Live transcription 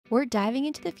We're diving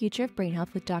into the future of brain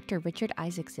health with Dr. Richard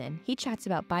Isaacson. He chats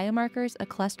about biomarkers, a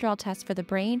cholesterol test for the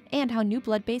brain, and how new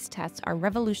blood-based tests are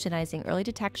revolutionizing early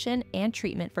detection and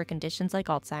treatment for conditions like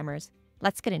Alzheimer's.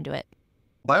 Let's get into it.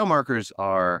 Biomarkers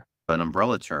are an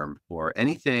umbrella term for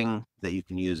anything that you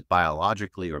can use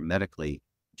biologically or medically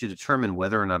to determine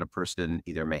whether or not a person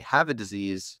either may have a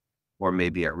disease or may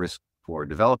be at risk for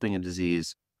developing a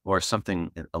disease or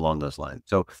something along those lines.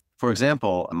 So, for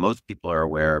example, most people are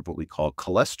aware of what we call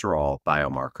cholesterol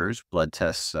biomarkers. Blood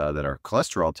tests that are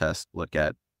cholesterol tests look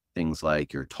at things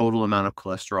like your total amount of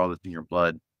cholesterol that's in your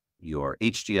blood, your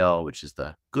HDL, which is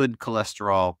the good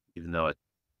cholesterol, even though it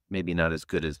may be not as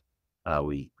good as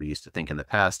we used to think in the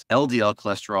past. LDL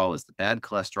cholesterol is the bad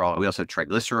cholesterol. We also have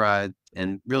triglycerides.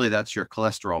 And really, that's your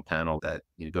cholesterol panel that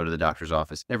you go to the doctor's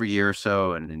office every year or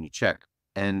so and then you check.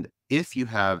 And if you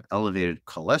have elevated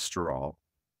cholesterol,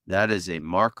 that is a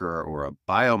marker or a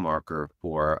biomarker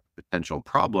for a potential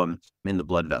problem in the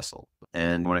blood vessel.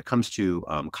 And when it comes to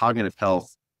cognitive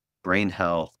health, brain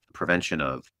health, prevention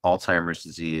of Alzheimer's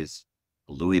disease,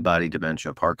 Lewy body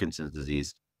dementia, Parkinson's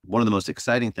disease, one of the most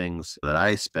exciting things that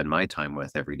I spend my time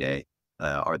with every day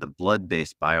are the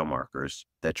blood-based biomarkers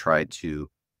that try to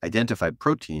identify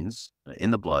proteins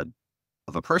in the blood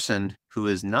of a person who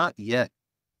is not yet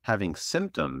having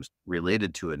symptoms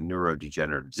related to a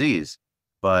neurodegenerative disease,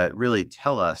 but really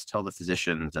tell the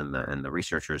physicians and the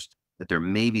researchers that there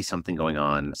may be something going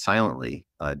on silently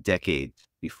decades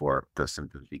before those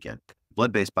symptoms begin.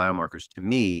 Blood-based biomarkers, to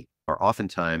me, are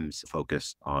oftentimes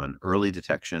focused on early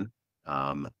detection,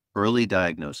 early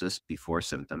diagnosis before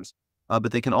symptoms,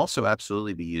 but they can also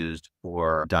absolutely be used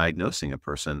for diagnosing a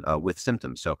person with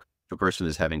symptoms. So if a person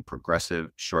is having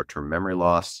progressive short-term memory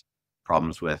loss,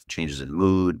 problems with changes in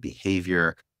mood,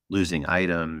 behavior, losing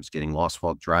items, getting lost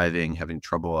while driving, having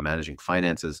trouble managing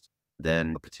finances,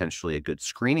 then potentially a good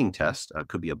screening test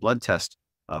could be a blood test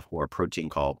for a protein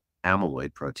called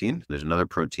amyloid protein. There's another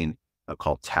protein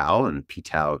called tau, and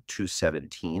p-tau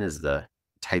 217 is the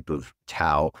type of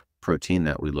tau protein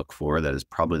that we look for that is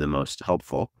probably the most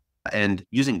helpful. And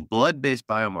using blood-based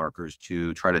biomarkers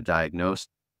to try to diagnose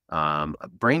a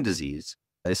brain disease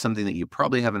is something that you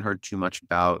probably haven't heard too much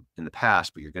about in the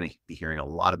past, but you're going to be hearing a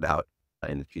lot about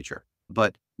in the future.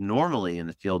 But normally in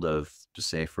the field of, just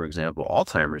say, for example,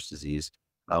 Alzheimer's disease,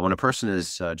 when a person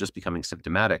is just becoming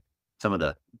symptomatic, some of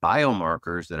the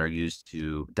biomarkers that are used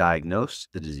to diagnose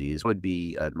the disease would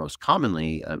be most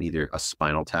commonly either a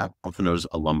spinal tap, also known as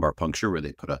a lumbar puncture, where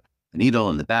they put a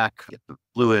needle in the back, get the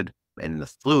fluid. And in the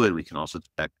fluid, we can also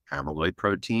detect amyloid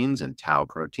proteins and tau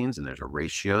proteins, and there's a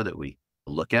ratio that we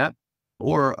look at.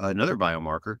 Or another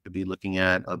biomarker could be looking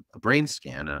at a brain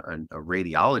scan, a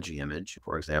radiology image,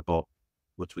 for example,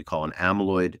 what we call an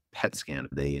amyloid PET scan.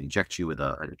 They inject you with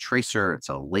a tracer. It's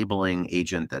a labeling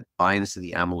agent that binds to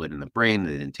the amyloid in the brain.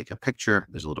 They didn't take a picture.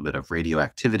 There's a little bit of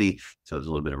radioactivity. So there's a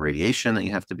little bit of radiation that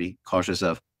you have to be cautious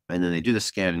of. And then they do the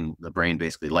scan and the brain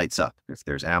basically lights up. If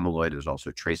there's amyloid, there's also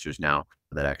tracers now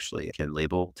that actually can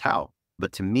label tau.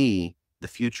 But to me, the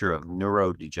future of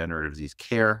neurodegenerative disease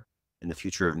care and the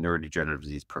future of neurodegenerative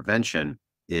disease prevention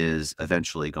is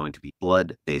eventually going to be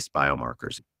blood-based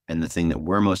biomarkers. And the thing that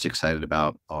we're most excited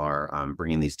about are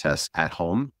bringing these tests at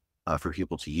home for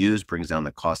people to use, brings down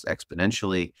the cost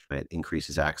exponentially. It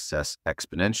increases access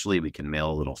exponentially. We can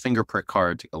mail a little finger prick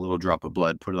card, take a little drop of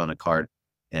blood, put it on a card,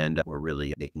 and we're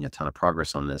really making a ton of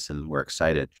progress on this, and we're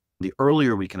excited. The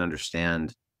earlier we can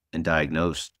understand and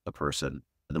diagnose a person,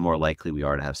 the more likely we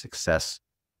are to have success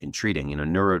in treating.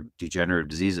 Neurodegenerative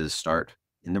diseases start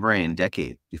in the brain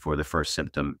decades before the first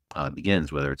symptom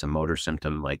begins, whether it's a motor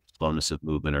symptom like slowness of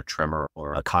movement or tremor,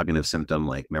 or a cognitive symptom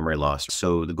like memory loss.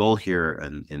 So the goal here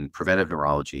in preventive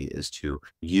neurology is to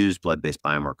use blood-based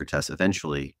biomarker tests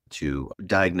eventually to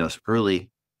diagnose early.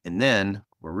 And then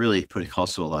we're really putting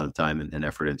also a lot of time and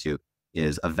effort into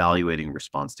is evaluating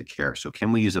response to care. So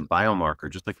can we use a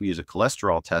biomarker, just like we use a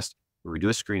cholesterol test, where we do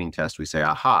a screening test, we say,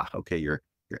 aha, okay, your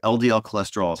LDL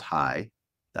cholesterol is high.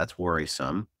 That's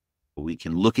worrisome. We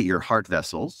can look at your heart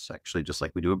vessels, actually, just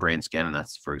like we do a brain scan. And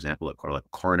that's, for example, a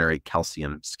coronary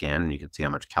calcium scan. And you can see how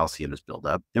much calcium is built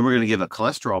up. Then we're going to give a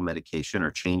cholesterol medication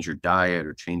or change your diet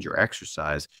or change your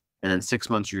exercise. And then 6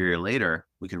 months or a year later,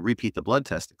 we can repeat the blood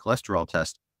test, the cholesterol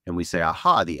test. And we say,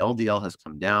 aha, the LDL has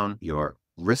come down. Your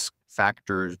risk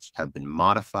factors have been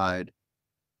modified.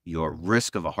 Your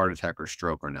risk of a heart attack or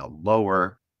stroke are now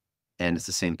lower. And it's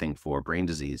the same thing for brain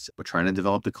disease. We're trying to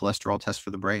develop the cholesterol test for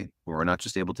the brain, where we're not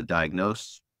just able to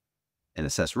diagnose and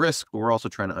assess risk, but we're also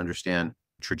trying to understand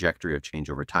trajectory of change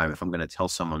over time. If I'm going to tell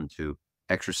someone to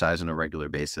exercise on a regular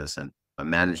basis and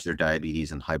manage their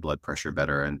diabetes and high blood pressure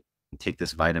better and take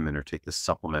this vitamin or take this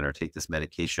supplement or take this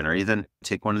medication, or even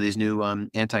take one of these new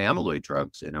anti-amyloid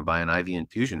drugs, by an IV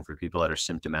infusion for people that are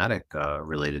symptomatic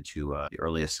related to the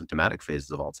earliest symptomatic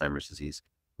phases of Alzheimer's disease.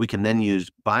 We can then use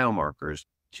biomarkers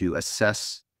to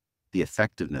assess the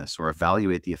effectiveness or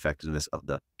evaluate the effectiveness of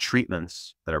the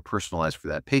treatments that are personalized for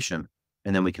that patient.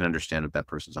 And then we can understand if that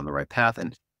person's on the right path, and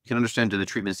we can understand, do the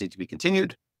treatments need to be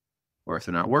continued, or if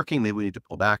they're not working, maybe we need to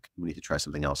pull back. We need to try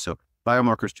something else. So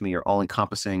biomarkers to me are all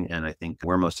encompassing. And I think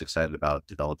we're most excited about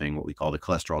developing what we call the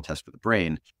cholesterol test for the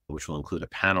brain, which will include a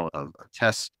panel of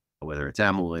tests, whether it's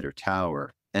amyloid or tau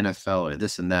or NFL or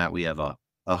this and that. We have a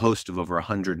host of over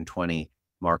 120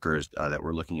 markers that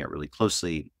we're looking at really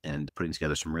closely, and putting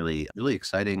together some really, really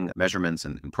exciting measurements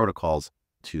and protocols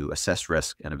to assess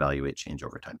risk and evaluate change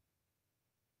over time.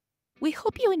 We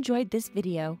hope you enjoyed this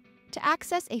video. To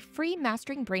access a free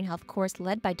Mastering Brain Health course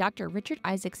led by Dr. Richard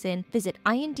Isaacson, visit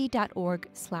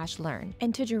ind.org/learn.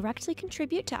 And to directly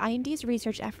contribute to IND's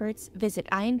research efforts, visit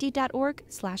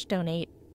ind.org/donate.